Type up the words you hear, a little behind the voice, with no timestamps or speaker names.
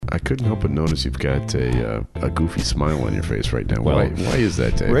couldn't help but notice you've got a goofy smile on your face right now. Why is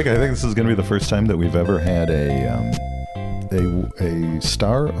that, Dave? Rick, I think this is going to be the first time that we've ever had a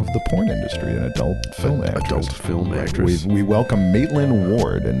star of the porn industry, an adult film actress. Adult film actress. We welcome Maitland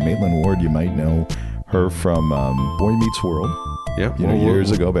Ward, and Maitland Ward, you might know her from Boy Meets World. Yep.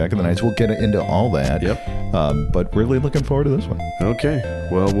 Years ago, back in the 90s. We'll get into all that. Yep. But really looking forward to this one. Okay.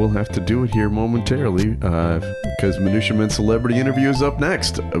 Well, we'll have to do it here momentarily because Minutia Men Celebrity Interview is up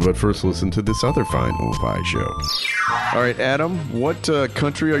next. But first, listen to this other fine Opie show. All right, Adam, what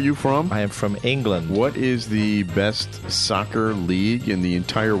country are you from? I am from England. What is the best soccer league in the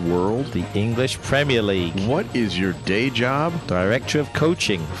entire world? The English Premier League. What is your day job? Director of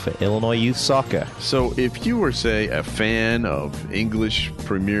Coaching for Illinois Youth Soccer. So if you were, say, a fan of English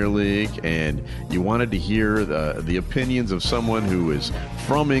Premier League and you wanted to hear the opinions of someone who is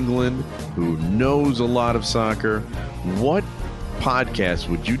from England, who knows a lot of soccer, what podcast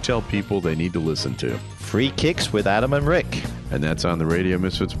would you tell people they need to listen to? Free Kicks with Adam and Rick. And that's on the Radio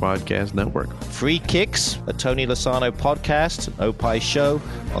Misfits Podcast Network. Free Kicks, a Tony Lasano podcast, an Opie show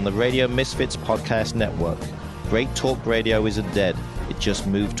on the Radio Misfits Podcast Network. Great talk radio isn't dead. It just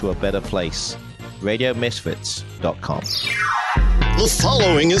moved to a better place. RadioMisfits.com. The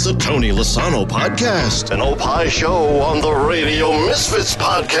following is a Tony Lasano podcast, an Opie show on the Radio Misfits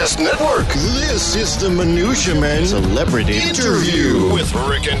Podcast Network. This is the Minutia Men Celebrity Interview with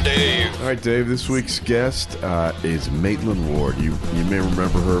Rick and Dave. All right, Dave, this week's guest is Maitland Ward. You may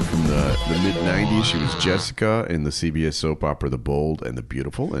remember her from the mid-'90s. She was Jessica in the CBS soap opera The Bold and the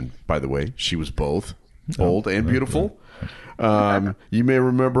Beautiful. And by the way, she was both bold and beautiful. You may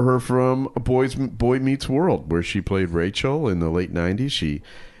remember her from Boy Meets World, where she played Rachel in the late 90s. She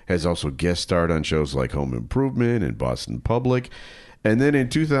has also guest starred on shows like Home Improvement and Boston Public. And then in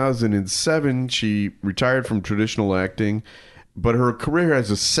 2007, she retired from traditional acting. But her career has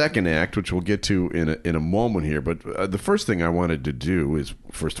a second act, which we'll get to in a moment here. But the first thing I wanted to do is,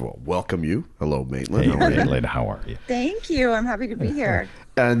 first of all, welcome you. Hello, Maitland. Hey, Maitland, how are you? Thank you. I'm happy to be here.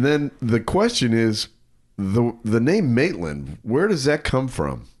 And then the question is, the name Maitland, where does that come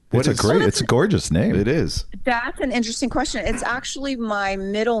from? It's a gorgeous name. It is. That's an interesting question. It's actually my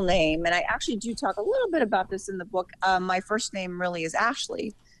middle name, and I actually do talk a little bit about this in the book. My first name really is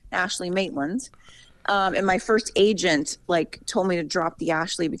Ashley Maitland. And my first agent told me to drop the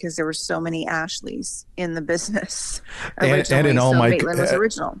Ashley because there were so many Ashleys in the business. And in all my Maitland was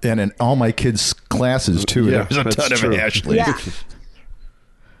original. And in all my kids' classes too. Yeah, there was a ton of Ashleys. Yeah.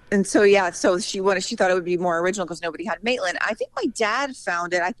 And so she thought it would be more original because nobody had Maitland. I think my dad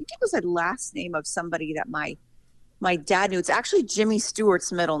found it. I think it was a last name of somebody that my dad knew. It's actually Jimmy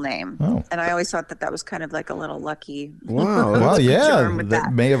Stewart's middle name. Oh. And I always thought that was kind of like a little lucky. Wow. Well, yeah.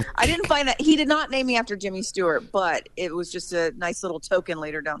 That may have. I didn't find that. He did not name me after Jimmy Stewart, but it was just a nice little token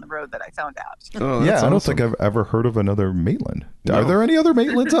later down the road that I found out. Oh, yeah, I don't awesome. think I've ever heard of another Maitland. No. Are there any other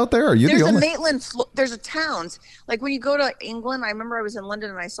Maitlands out there? Are you There's the only? Maitland. There's a towns. Like when you go to England, I remember I was in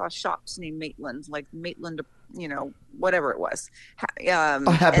London and I saw shops named Maitland, like Maitland, whatever it was. A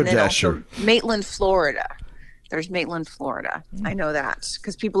haberdasher. And then also Maitland, Florida. There's Maitland, Florida. I know that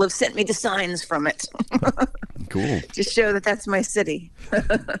because people have sent me the signs from it. Cool. To show that that's my city.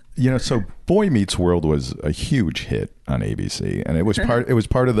 So Boy Meets World was a huge hit on ABC, and it was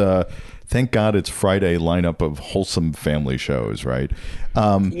part of the thank God it's Friday lineup of wholesome family shows, right?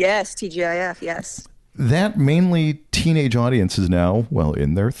 Yes, TGIF. Yes. That mainly teenage audience is now,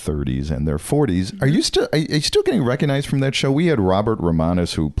 in their 30s and their 40s. Are you still getting recognized from that show? We had Robert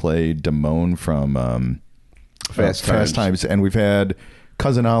Romanus, who played Damone from Fast Times, and we've had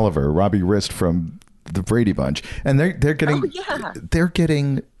Cousin Oliver, Robbie Rist from the Brady Bunch, and they're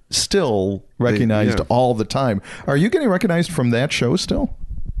getting still recognized all the time. Are you getting recognized from that show still?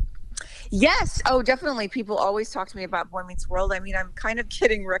 Yes. Oh, definitely. People always talk to me about Boy Meets World. I mean, I'm kind of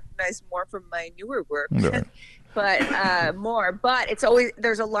getting recognized more from my newer work, but it's always,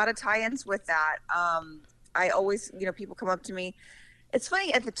 there's a lot of tie-ins with that. I always, people come up to me. It's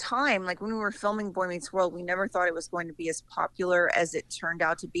funny, at the time, like when we were filming Boy Meets World, we never thought it was going to be as popular as it turned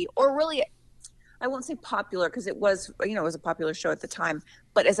out to be, or really, I won't say popular because it was, it was a popular show at the time,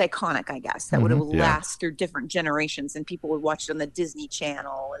 but as iconic, I guess, that would last through different generations, and people would watch it on the Disney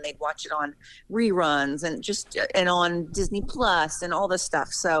Channel, and they'd watch it on reruns and on Disney Plus and all this stuff.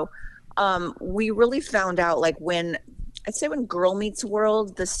 So we really found out when Girl Meets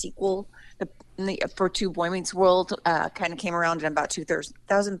World, the sequel, for To Boy Meets World kind of came around in about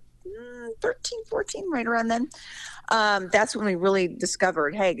 2013, 14, right around then. That's when we really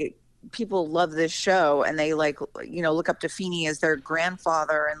discovered, hey, people love this show, and they look up to Feeney as their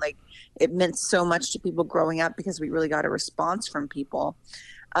grandfather, and it meant so much to people growing up because we really got a response from people.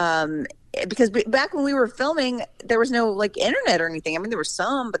 Because back when we were filming, there was no like internet or anything. I mean, there was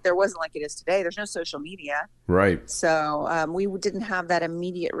some, but there wasn't like it is today. There's no social media. Right. So we didn't have that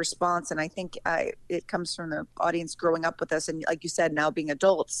immediate response. And I think it comes from the audience growing up with us. And like you said, now being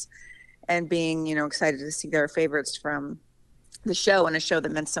adults and being, excited to see their favorites from the show and a show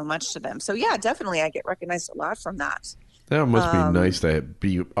that meant so much to them. So yeah, definitely I get recognized a lot from that. That must be nice to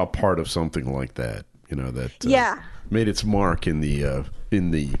be a part of something like that, that made its mark in the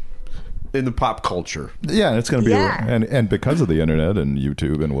pop culture. Yeah, it's going to be, and because of the internet and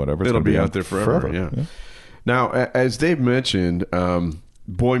YouTube and whatever, it'll be out there forever. Yeah. Now, as Dave mentioned,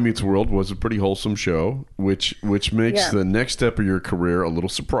 Boy Meets World was a pretty wholesome show, which makes the next step of your career a little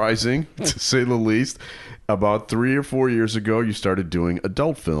surprising, to say the least. About 3 or 4 years ago, you started doing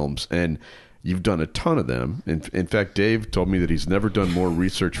adult films, and you've done a ton of them. In fact, Dave told me that he's never done more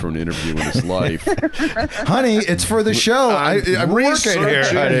research for an interview in his life. Honey, it's for the show. I'm working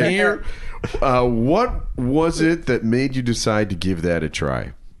here. What was it that made you decide to give that a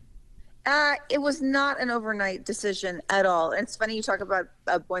try? It was not an overnight decision at all. And it's funny you talk about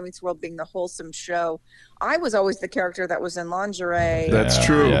Boy Meets World being the wholesome show. I was always the character that was in lingerie. That's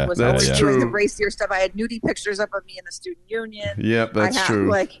true. Was That's always true. Doing the racier stuff. I had nudie pictures up of me in the student union. Yep, that's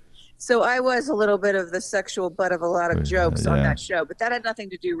true. So I was a little bit of the sexual butt of a lot of jokes on that show, but that had nothing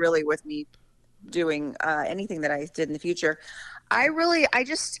to do really with me doing anything that I did in the future.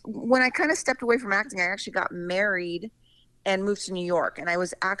 When I kind of stepped away from acting, I actually got married and moved to New York. And I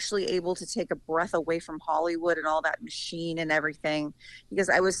was actually able to take a breath away from Hollywood and all that machine and everything, because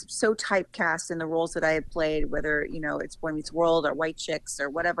I was so typecast in the roles that I had played, whether, it's Boy Meets World or White Chicks or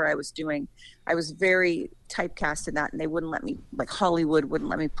whatever I was doing. I was very typecast in that, and they wouldn't let me, like Hollywood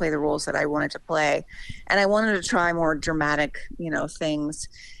wouldn't let me play the roles that I wanted to play. And I wanted to try more dramatic, things.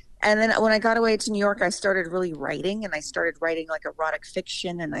 And then when I got away to New York, I started really writing, and I started writing like erotic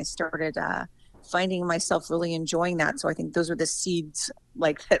fiction, and I started finding myself really enjoying that. So I think those were the seeds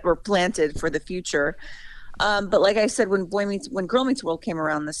that were planted for the future. But like I said, when Girl Meets World came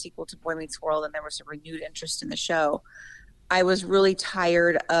around, the sequel to Boy Meets World, and there was a renewed interest in the show, I was really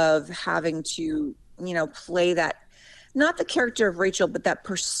tired of having to, play that, not the character of Rachel, but that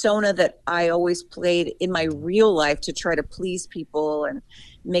persona that I always played in my real life to try to please people and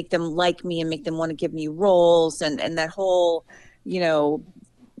make them like me and make them want to give me roles, and that whole,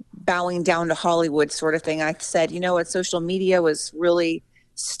 bowing down to Hollywood sort of thing. I said, what, social media was really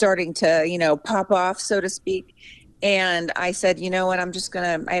starting to, pop off, so to speak. And I said, what,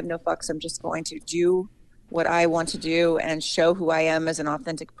 I have no fucks. I'm just going to do what I want to do and show who I am as an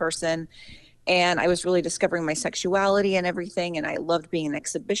authentic person. And I was really discovering my sexuality and everything. And I loved being an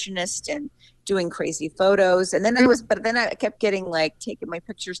exhibitionist and doing crazy photos. And then I kept getting taking my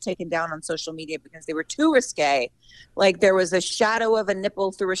pictures taken down on social media because they were too risque. Like there was a shadow of a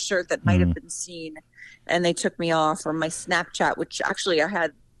nipple through a shirt that might have been seen, and they took me off. Or my Snapchat, which actually I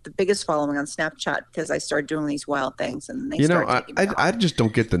had the biggest following on Snapchat because I started doing these wild things, and they started taking me off. I just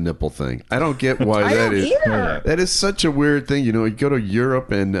don't get the nipple thing. I don't get why I that don't is. either. That is such a weird thing. You go to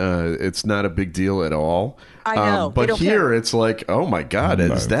Europe and it's not a big deal at all. I know. They But don't here care. it's like, oh my God,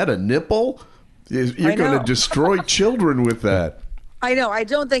 is that a nipple? You're going to destroy children with that. I know. I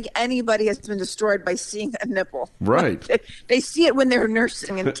don't think anybody has been destroyed by seeing a nipple. Right. They see it when they're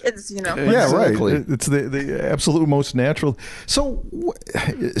nursing and kids, Yeah, Exactly. right. It's the absolute most natural. So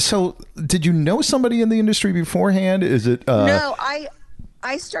did you know somebody in the industry beforehand? Is it? No,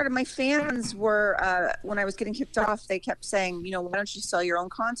 I started. My fans were when I was getting kicked off. They kept saying, why don't you sell your own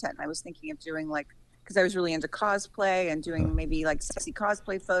content? And I was thinking of doing because I was really into cosplay and doing maybe sexy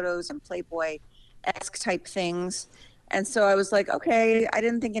cosplay photos and Playboy-esque type things. And so I was like, okay, I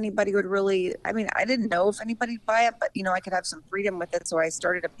didn't think anybody would really, I didn't know if anybody'd buy it, but, I could have some freedom with it. So I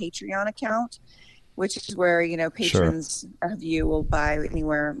started a Patreon account, which is where, patrons of you will buy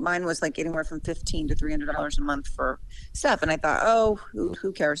anywhere. Mine was anywhere from $15 to $300 a month for stuff. And I thought, oh,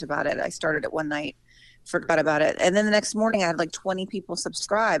 who cares about it? I started it one night, forgot about it. And then the next morning I had 20 people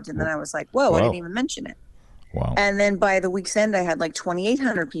subscribed. And then I was like, whoa, I didn't even mention it. Wow. And then by the week's end, I had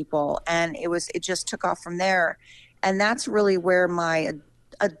 2,800 people, and it just took off from there. And that's really where my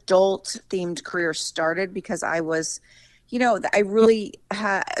adult themed career started, because I was, I really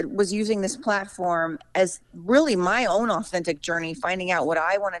was using this platform as really my own authentic journey, finding out what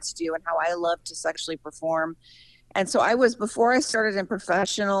I wanted to do and how I loved to sexually perform. And so before I started in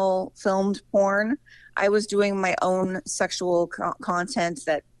professional filmed porn, I was doing my own sexual content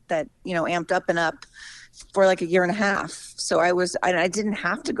that amped up and up for a year and a half. So I didn't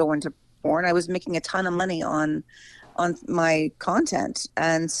have to go into porn. I was making a ton of money on my content.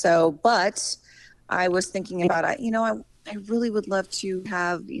 And so, but I was thinking about, I really would love to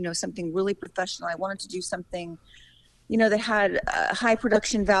have, something really professional. I wanted to do something, that had high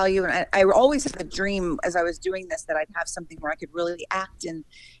production value. And I always had a dream as I was doing this that I'd have something where I could really act and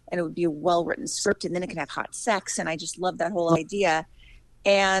it would be a well-written script, and then it could have hot sex. And I just love that whole idea.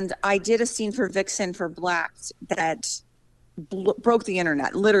 And I did a scene for Vixen for Blacked that broke the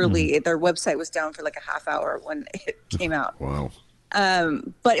internet. Literally, their website was down for like a half hour when it came out. Wow.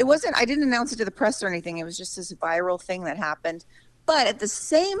 But it wasn't, I didn't announce it to the press or anything. It was just this viral thing that happened. But at the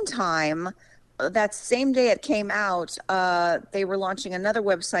same time, that same day it came out, they were launching another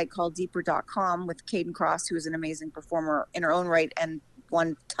website called Deeper.com with Caden Cross, who is an amazing performer in her own right and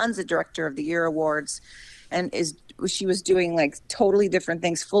won tons of Director of the Year awards. And she was doing like totally different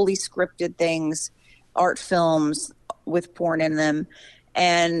things, fully scripted things, art films with porn in them.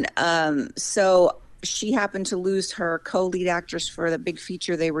 And so she happened to lose her co-lead actress for the big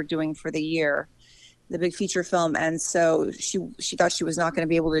feature they were doing for the year, the big feature film. And so she thought she was not going to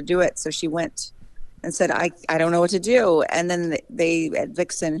be able to do it. So she went and said, I don't know what to do. And then they at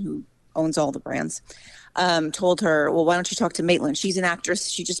Vixen, who owns all the brands, told her, well, why don't you talk to Maitland? She's an actress.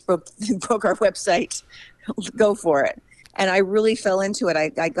 She just broke our website. Go for it. And I really fell into it.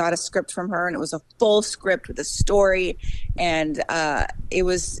 I got a script from her, and it was a full script with a story, and it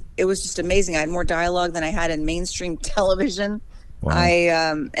was just amazing. I had more dialogue than I had in mainstream television. Wow.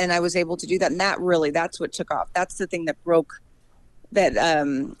 And I was able to do that, and that's what took off. That's the thing that broke that.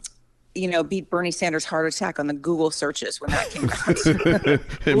 Beat Bernie Sanders' heart attack on the Google searches when that came out.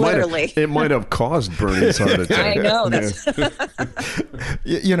 It might have caused Bernie's heart attack. I know. That's and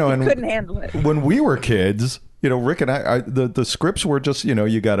couldn't handle it. When we were kids, Rick and I the scripts were just,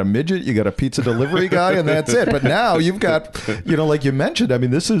 you got a midget, you got a pizza delivery guy, and that's it. But now you've got, like you mentioned, I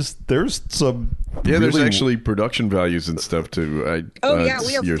mean, there's some. Yeah, there's actually production values and stuff too.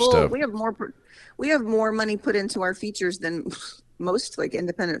 We have more money put into our features than most like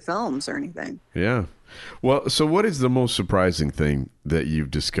independent films or anything. Yeah. Well, so what is the most surprising thing that you've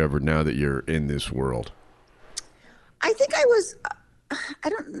discovered now that you're in this world? I think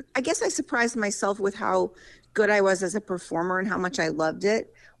I guess I surprised myself with how good I was as a performer and how much I loved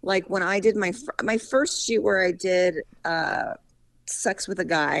it. Like when I did my first shoot where I did sex with a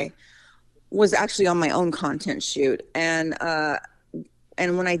guy was actually on my own content shoot. And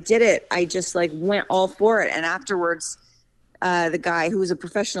when I did it, I just like went all for it. And afterwards, the guy who was a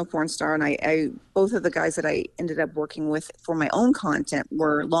professional porn star, and I both of the guys that I ended up working with for my own content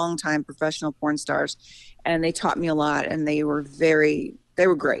were longtime professional porn stars, and they taught me a lot, and they were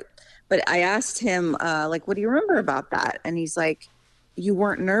great. But I asked him, what do you remember about that? And he's like, you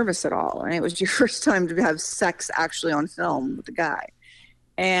weren't nervous at all, and it was your first time to have sex actually on film with the guy.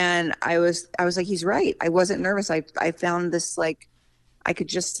 And I was like, he's right. I wasn't nervous. I found this like, I could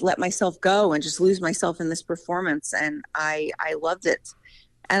just let myself go and just lose myself in this performance. And I loved it.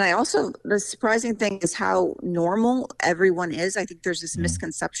 And I also, the surprising thing is how normal everyone is. I think there's this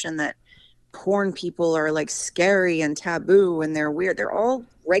misconception that porn people are like scary and taboo and they're weird. They're all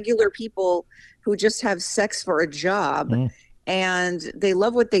regular people who just have sex for a job. And they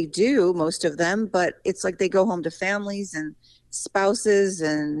love what they do, most of them, but it's like they go home to families and spouses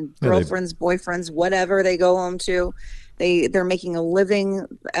and girlfriends, boyfriends, whatever they go home to. They're making a living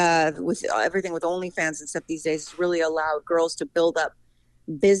with everything with OnlyFans and stuff these days. It's really allowed girls to build up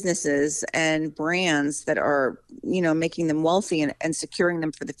businesses and brands that are, making them wealthy and securing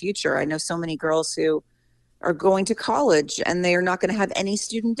them for the future. I know so many girls who are going to college and they are not going to have any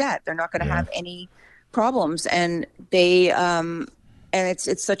student debt. They're not going to have any problems. And they, and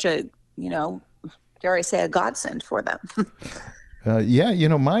it's such a, dare I say, a godsend for them.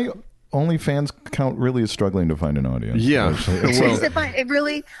 My OnlyFans account really is struggling to find an audience. Yeah.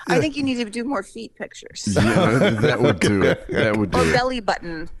 I think you need to do more feet pictures. Yeah, that would do it. Or belly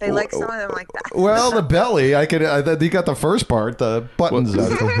button. They like some of them like that. Well, the belly, you got the first part, the buttons.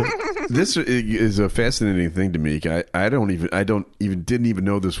 This is a fascinating thing to me. I didn't even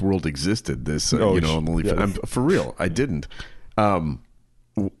know this world existed. This, OnlyFans. For real, I didn't.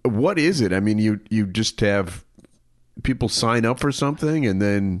 What is it? I mean, you just have people sign up for something and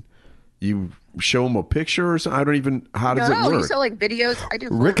then you show them a picture or something? I don't even, how does it work? You saw like videos. I do.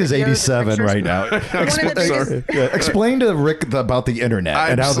 Rick is 87 right now. Explain to Rick about the internet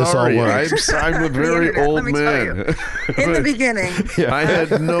and how this all works. I'm a very old man. In the beginning. I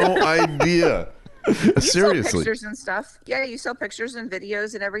had no idea. Seriously. Sell pictures and stuff. Yeah, you sell pictures and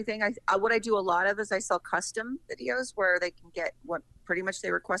videos and everything. What I do a lot of is I sell custom videos where they can get what pretty much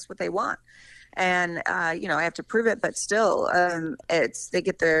they request what they want. And, I have to prove it, but still, they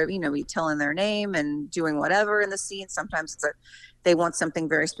get their, telling their name and doing whatever in the scene. Sometimes it's they want something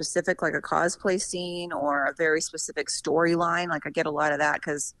very specific, like a cosplay scene or a very specific storyline. Like I get a lot of that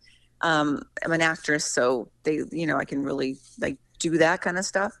because I'm an actress, so they, I can really like do that kind of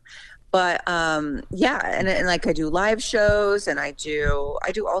stuff. But yeah, and like I do live shows, and I do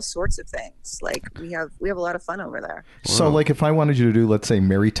all sorts of things. Like we have a lot of fun over there. So like if I wanted you to do, let's say,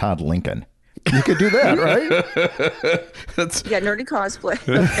 Mary Todd Lincoln, you could do that, right? Yeah, nerdy cosplay.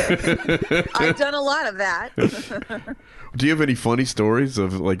 Okay. I've done a lot of that. Do you have any funny stories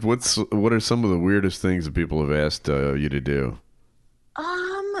of like what are some of the weirdest things that people have asked you to do?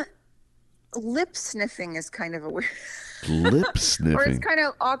 Lip sniffing is kind of a weird. Lip sniffing. Or it's kind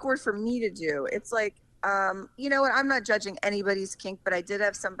of awkward for me to do. It's like, you know what? I'm not judging anybody's kink, but I did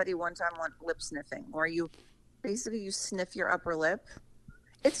have somebody one time want lip sniffing, where you sniff your upper lip.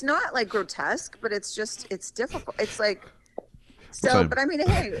 It's not like grotesque, but it's difficult. It's like, so, but I mean,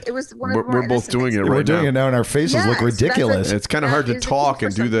 hey, it was one of the We're both doing it right now. We're doing it now, and our faces look ridiculous. It's kind of hard to talk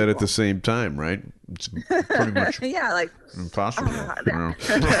and do that at the same time, right? It's pretty much yeah, like impossible.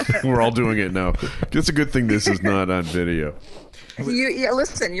 We're all doing it now. It's a good thing this is not on video.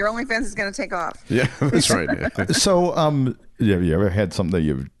 Listen, your OnlyFans is going to take off. Yeah, that's right. So, have you ever had something that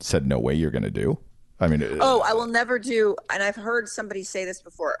you've said no way you're going to do? I mean, I will never do, and I've heard somebody say this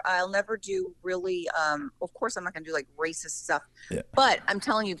before, I'll never do really, of course I'm not going to do like racist stuff, but I'm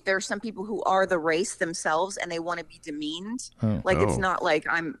telling you, there are some people who are the race themselves and they want to be demeaned. It's not like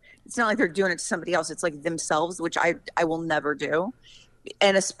they're doing it to somebody else. It's like themselves, which I will never do.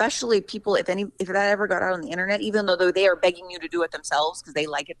 And especially people, if that ever got out on the internet, even though they are begging you to do it themselves because they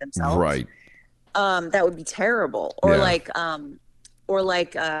like it themselves. Right. That would be terrible. Or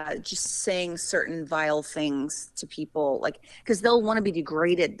just saying certain vile things to people, like, because they'll want to be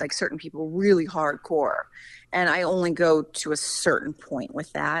degraded, like certain people really hardcore. And I only go to a certain point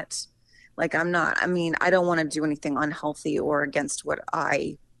with that. Like, I don't want to do anything unhealthy or against what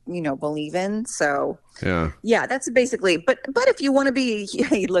I, believe in. So yeah, that's basically, but if you want to be,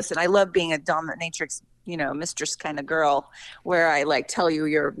 hey, listen, I love being a dominatrix, mistress kind of girl where I like tell you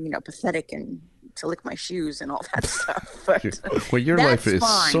you're, pathetic and to lick my shoes and all that stuff. But well, your life is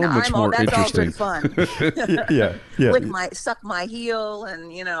fine. So much more interesting. That's all good fun. yeah. Suck my heel,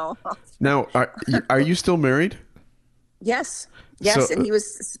 and Now, are you still married? Yes, So, and he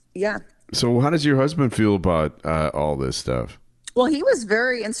was. Yeah. So, how does your husband feel about all this stuff? Well, he was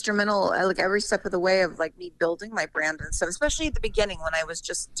very instrumental, like every step of the way of like me building my brand and stuff, especially at the beginning when I was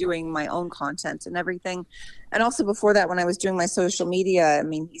just doing my own content and everything. And also before that, when I was doing my social media, I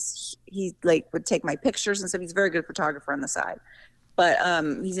mean, he like would take my pictures and stuff. He's a very good photographer on the side, but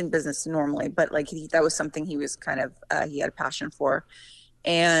he's in business normally, but like that was something he was kind of, he had a passion for.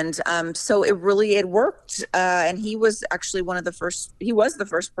 And so it worked. And he was actually he was the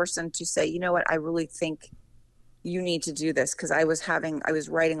first person to say, you know what, I really think you need to do this, because I was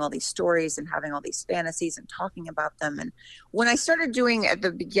writing all these stories and having all these fantasies and talking about them. And when I started doing at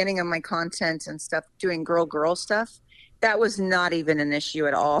the beginning of my content and stuff, doing girl stuff, that was not even an issue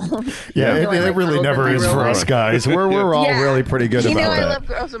at all. Yeah, it really never is for us guys. We're all really pretty good about that. I love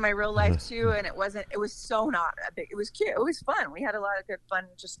girls in my real life too, and it was so not a big. It was cute. It was fun. We had a lot of good fun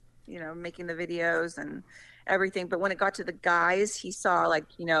just making the videos and everything. But when it got to the guys, he saw like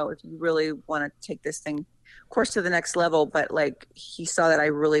if you really want to take this thing, of course, to the next level, but like he saw that I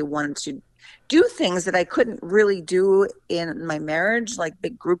really wanted to do things that I couldn't really do in my marriage, like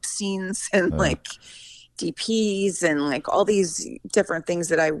big group scenes and like DPs and like all these different things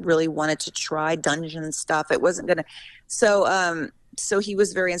that I really wanted to try, dungeon stuff. It wasn't gonna. So he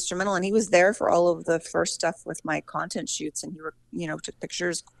was very instrumental, and he was there for all of the first stuff with my content shoots, and he took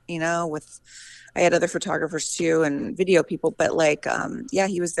pictures, with, I had other photographers too and video people, but like,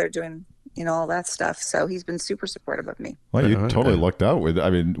 he was there doing, all that stuff. So he's been super supportive of me. Well, you totally lucked out with,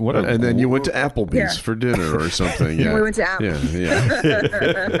 and then you went to Applebee's for dinner or something. Yeah. We went to Applebee's.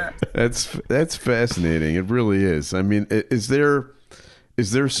 Yeah. That's fascinating. It really is. I mean, is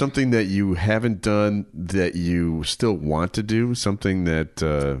there something that you haven't done that you still want to do? Something that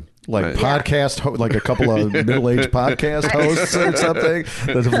podcast, like a couple of middle-aged podcast hosts or something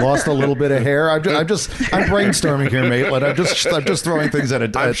that have lost a little bit of hair. I'm brainstorming here, Maitland. I'm just throwing things at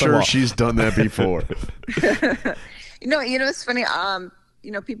a. I'm sure she's done that before. It's funny.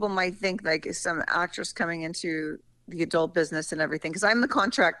 People might think like is some actress coming into the adult business and everything, because I'm the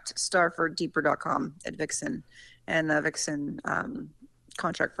contract star for Deeper.com at Vixen, and the Vixen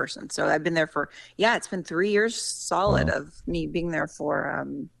contract person. So I've been there it's been 3 years solid of me being there for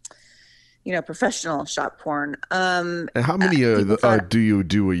professional shop porn. And how many do you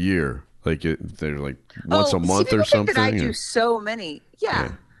do a year? Like they're like once a month or something? I do so many.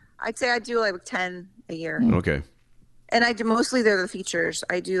 Yeah. I'd say I do like 10 a year. Okay. And I do mostly they're the features.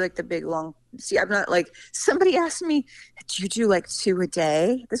 I do like the big long. See, I'm not like somebody asked me, "Do you do like 2 a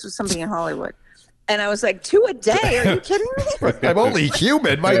day?" This was somebody in Hollywood, and I was like, 2 a day? Are you kidding me? I'm only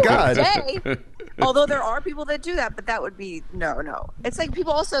human. My 2 a God. day? Although there are people that do that, but that would be no. It's like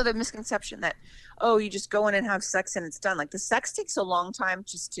people also the misconception that you just go in and have sex and it's done. Like the sex takes a long time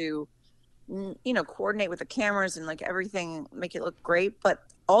just to coordinate with the cameras and like everything, make it look great. But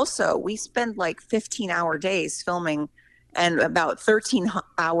also we spend like 15-hour days filming, and about 13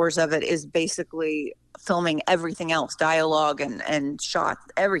 hours of it is basically filming everything else, dialogue and shot,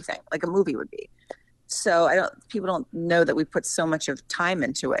 everything like a movie would be. So people don't know that we put so much of time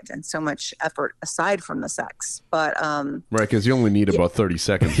into it and so much effort aside from the sex. But right, because you only need about 30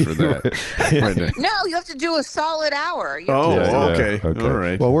 seconds for that. Right. No, you have to do a solid hour. Okay. All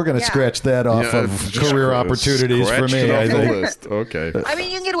right. Well, we're going to scratch that off of career opportunities for me, I think. List. Okay. I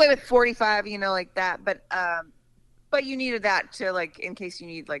mean, you can get away with 45, like that, but you needed that to like in case you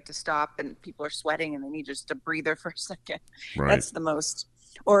need like to stop and people are sweating and they need just a breather for a second. Right. That's the most.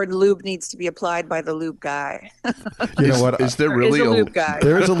 Or lube needs to be applied by the lube guy. You know what? Is there really a lube guy?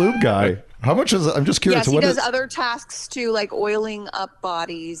 There is a lube guy. How much is? I'm just curious. Yes, he does other tasks too, like oiling up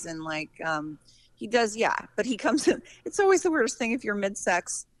bodies and like he does. Yeah, but he comes in. It's always the weirdest thing if you're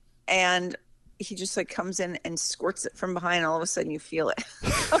mid-sex and he just like comes in and squirts it from behind. And all of a sudden, you feel it.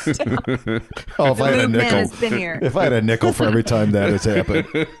 Oh, if I had a nickel, has been here. If I had a nickel for every time that has happened.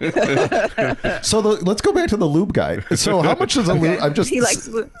 So let's go back to the lube guy. So how much is a lube? I'm just he likes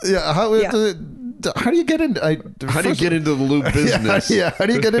lube. Yeah. How do you get into? How do you get into the lube business? Yeah. How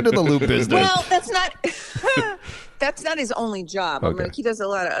do you get into the lube business? Well, that's not his only job. Okay. I mean, he does a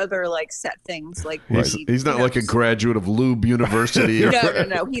lot of other like set things. Like he's not like a graduate of Lube University.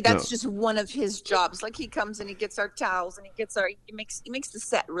 No. That's just one of his jobs. Like he comes and he gets our towels and he makes the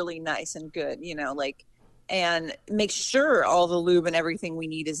set really nice and good. And makes sure all the lube and everything we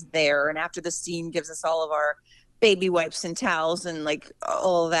need is there. And after the scene, gives us all of our baby wipes and towels and like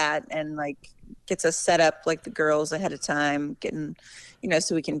all of that, and like gets us set up like the girls ahead of time, getting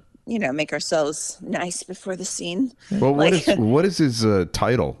so we can make ourselves nice before the scene. Well, what is his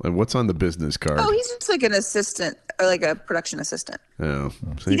title and what's on the business card? Oh, he's just like an assistant or like a production assistant. Oh,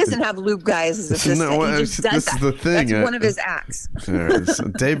 so he doesn't have lube guy as his assistant. He just does this that. Is the thing. That's one of his acts.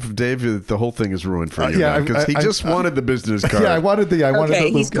 Dave, the whole thing is ruined for you because he just wanted the business card. Yeah, I wanted the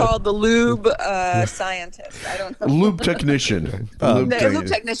lube he's guy. called the lube scientist. I don't know. Lube technician. Lube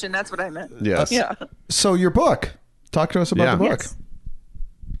technician. That's what I meant. Yes. Yeah. So your book. Talk to us about the book. Yes.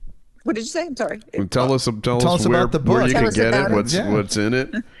 What did you say? I'm sorry. Tell us about the book. Where you Tell can us get about it. What's in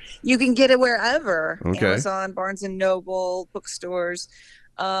it? You can get it wherever. Okay. Amazon, Barnes and Noble, bookstores.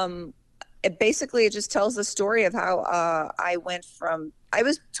 It just tells the story of how I went from. I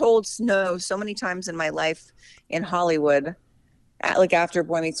was told no so many times in my life in Hollywood, like after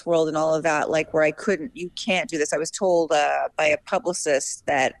Boy Meets World and all of that, like where you can't do this. I was told by a publicist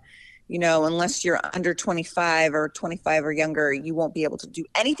that, unless you're under 25 or 25 or younger, you won't be able to do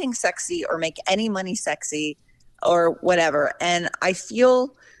anything sexy or make any money sexy or whatever. And I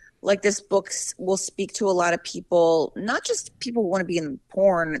feel like this book will speak to a lot of people, not just people who want to be in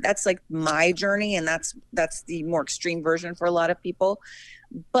porn. That's like my journey, and that's the more extreme version for a lot of people.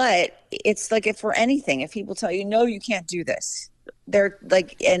 But it's like for anything, if people tell you, no, you can't do this, they're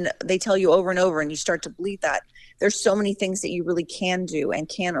like, and they tell you over and over, and you start to believe that. There's so many things that you really can do and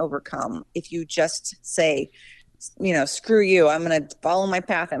can overcome if you just say, screw you. I'm going to follow my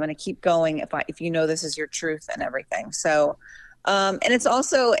path. I'm going to keep going if this is your truth and everything. So, and it's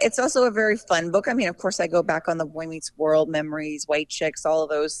also a very fun book. I mean, of course, I go back on the Boy Meets World memories, White Chicks, all of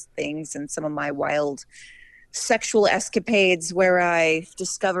those things, and some of my wild sexual escapades where I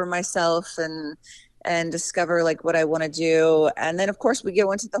discover myself and discover like what I want to do. And then, of course, we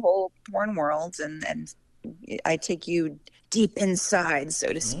go into the whole porn world and I take you deep inside,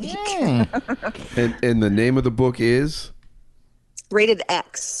 so to speak. And the name of the book is? Rated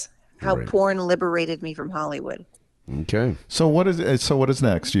X, How Porn Liberated Me from Hollywood. Okay. So what is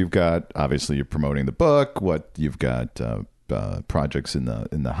next? You've got, obviously you're promoting the book. What you've got projects in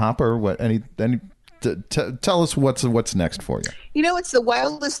the hopper. What tell us what's next for you. It's the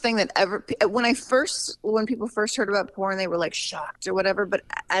wildest thing that ever. When people first heard about porn, they were like shocked or whatever. But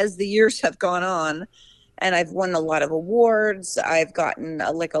as the years have gone on, and I've won a lot of awards, I've gotten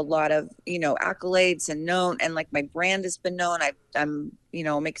a lot of accolades and known, and like my brand has been known. I'm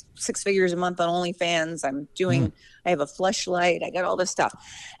make 6 figures a month on OnlyFans. I'm doing. I have a fleshlight. I got all this stuff,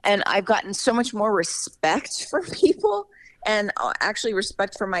 and I've gotten so much more respect from people. And actually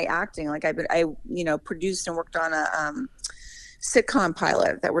respect for my acting. Like I produced and worked on a sitcom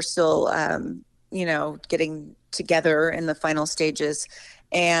pilot that we're still, getting together in the final stages.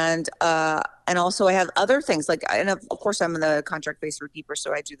 And also I have other things and of course I'm the contract-based repeater,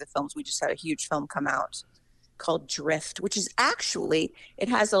 so I do the films. We just had a huge film come out called Drift, which is actually,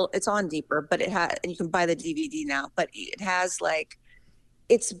 it's on Deeper, but and you can buy the DVD now, but it has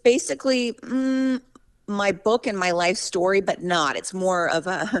it's basically my book and my life story, but not. It's more of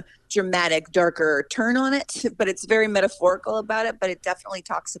a dramatic, darker turn on it, but it's very metaphorical about it. But it definitely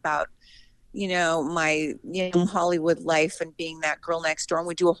talks about, my Hollywood life and being that girl next door. And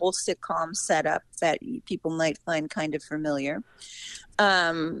we do a whole sitcom setup that people might find kind of familiar.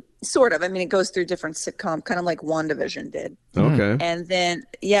 Sort of. I mean, it goes through different sitcom, kind of like WandaVision did. Okay. And then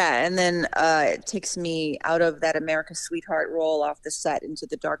it takes me out of that America's Sweetheart role off the set into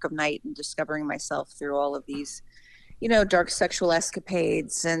the dark of night and discovering myself through all of these, dark sexual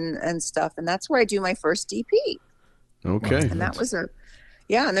escapades and stuff. And that's where I do my first DP. Okay. And that was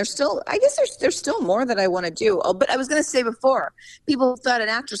and there's still, I guess there's still more that I want to do. Oh, but I was going to say before, people thought an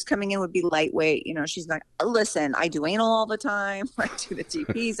actress coming in would be lightweight. She's like, listen, I do anal all the time. I do the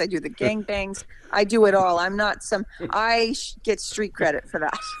TPs. I do the gangbangs. I do it all. I'm not I get street credit for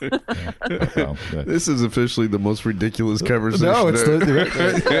that. This is officially the most ridiculous conversation. No, it's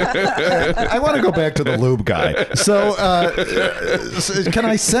I want to go back to the lube guy. So, can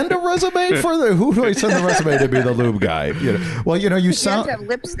I send a resume who do I send the resume to be the lube guy? Well, you sound. You have to have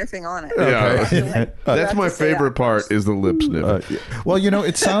lip sniffing on it. Yeah, that's my favorite part is the lip sniffing. Well,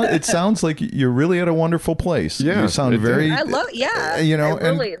 it sounds like you're really at a wonderful place. Yeah, you sound very. I love. Yeah,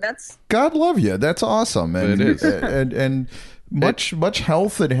 really, that's. God love you. That's awesome, and it is. and much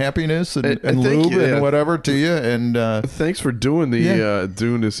health and happiness and lube and whatever to you. And thanks for doing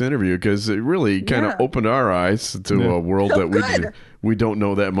doing this interview, because it really kind of opened our eyes to a world that we don't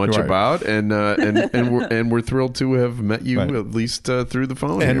know that much about, and we're thrilled to have met you at least through the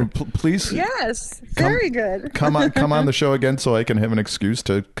phone. And please, yes, very good. Come on the show again so I can have an excuse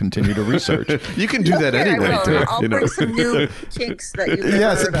to continue to research. You can do that anyway. I'll bring some new kinks that you.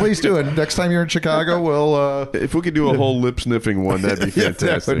 Yes, please do. And next time you're in Chicago, we'll if we could do a whole lip sniffing one, that'd be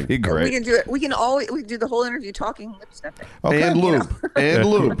fantastic. That would be great. We can do it. We can do the whole interview talking lip sniffing. Okay. And lube. And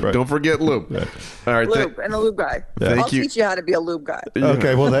lube. Right. Don't forget lube. Right. All right. Lube and the lube guy. I'll teach you how to be a lube guy.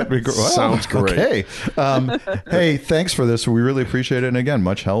 Okay, well, that'd be great. Well, sounds great. Okay. Hey, thanks for this. We really appreciate it. And again,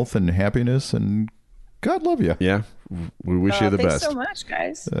 much health and happiness, and God love you. Yeah. We wish you the best. Thanks so much,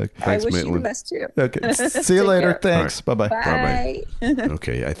 guys. Thanks, I wish Maitland. you the best, too. Okay. See you later. Care. Thanks. Right. Bye-bye. Bye.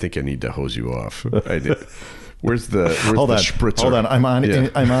 Okay, I think I need to hose you off. I did. Where's the spritzer? Hold on. I'm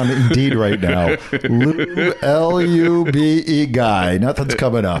on Indeed right now. Lube guy. Nothing's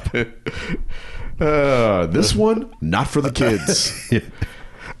coming up. This one, not for the kids.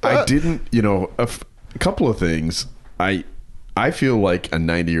 I didn't, a couple of things. I feel like a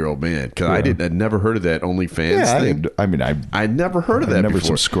 90-year-old man because I'd never heard of that OnlyFans thing. I never heard of that. I never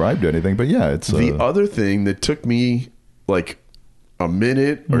before. subscribed to anything, but yeah, it's the other thing that took me like a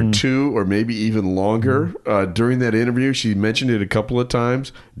minute or two, or maybe even longer during that interview. She mentioned it a couple of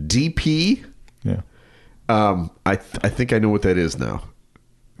times. DP. Yeah. I think I know what that is now.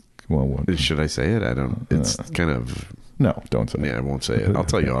 Well, what? Should I say it? I don't. It's kind of. No, don't say it. Yeah, I won't say it. I'll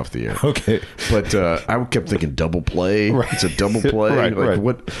tell you off the air. Okay. But I kept thinking double play. Right. It's a double play. Right.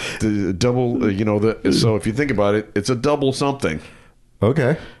 What the double? So if you think about it, it's a double something.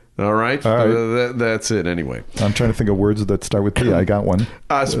 Okay. All right. That's it. Anyway, I'm trying to think of words that start with P. I got one.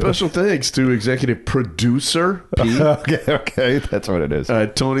 Special thanks to executive producer P. Okay, that's what it is.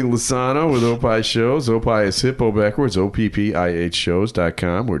 Tony Lasano with Opie Shows. Opie is hippo backwards.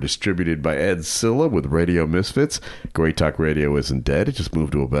 OPPIHshows.com. We're distributed by Ed Silla with Radio Misfits. Great Talk Radio isn't dead. It just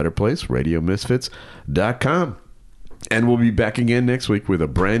moved to a better place. RadioMisfits.com. And we'll be back again next week with a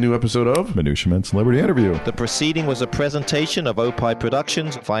brand new episode of Minutia Men Celebrity Interview. The proceeding was a presentation of Opie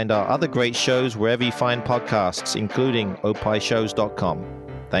Productions. Find our other great shows wherever you find podcasts, including opishows.com.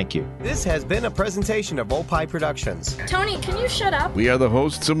 Thank you. This has been a presentation of Opie Productions. Tony, can you shut up? We are the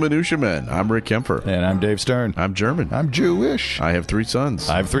hosts of Minutia Men. I'm Rick Kempfer. And I'm Dave Stern. I'm German. I'm Jewish. I have 3 sons.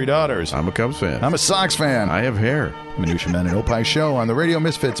 I have 3 daughters. I'm a Cubs fan. I'm a Sox fan. I have hair. Minutia Men and Opie Show on the Radio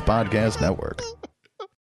Misfits Podcast Network.